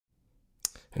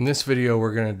In this video,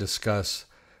 we're going to discuss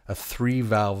a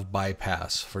 3-valve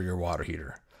bypass for your water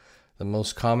heater. The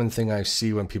most common thing I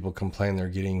see when people complain they're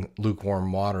getting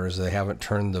lukewarm water is they haven't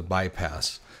turned the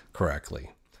bypass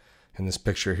correctly. In this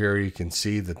picture here, you can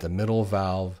see that the middle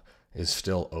valve is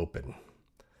still open.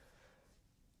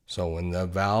 So when the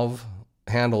valve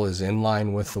handle is in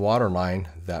line with the water line,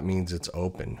 that means it's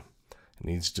open. It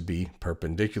needs to be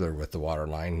perpendicular with the water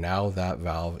line. Now that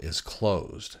valve is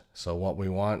closed. So what we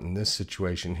want in this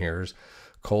situation here is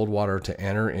cold water to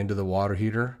enter into the water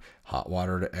heater, hot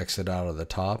water to exit out of the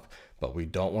top, but we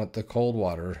don't want the cold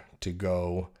water to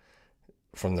go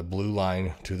from the blue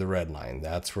line to the red line.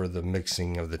 That's where the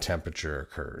mixing of the temperature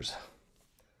occurs.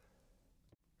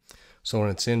 So when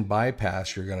it's in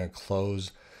bypass, you're going to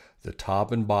close the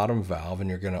top and bottom valve and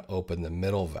you're going to open the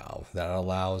middle valve. That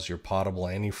allows your potable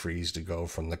antifreeze to go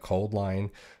from the cold line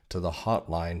to the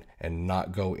hot line and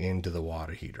not go into the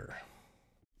water heater.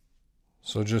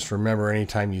 So just remember,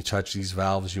 anytime you touch these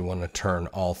valves, you want to turn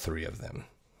all 3 of them.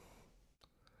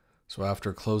 So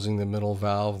after closing the middle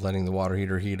valve, letting the water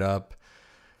heater heat up,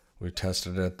 we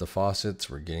tested it at the faucets.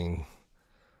 We're getting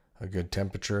a good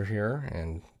temperature here,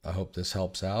 and I hope this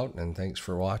helps out, and thanks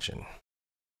for watching.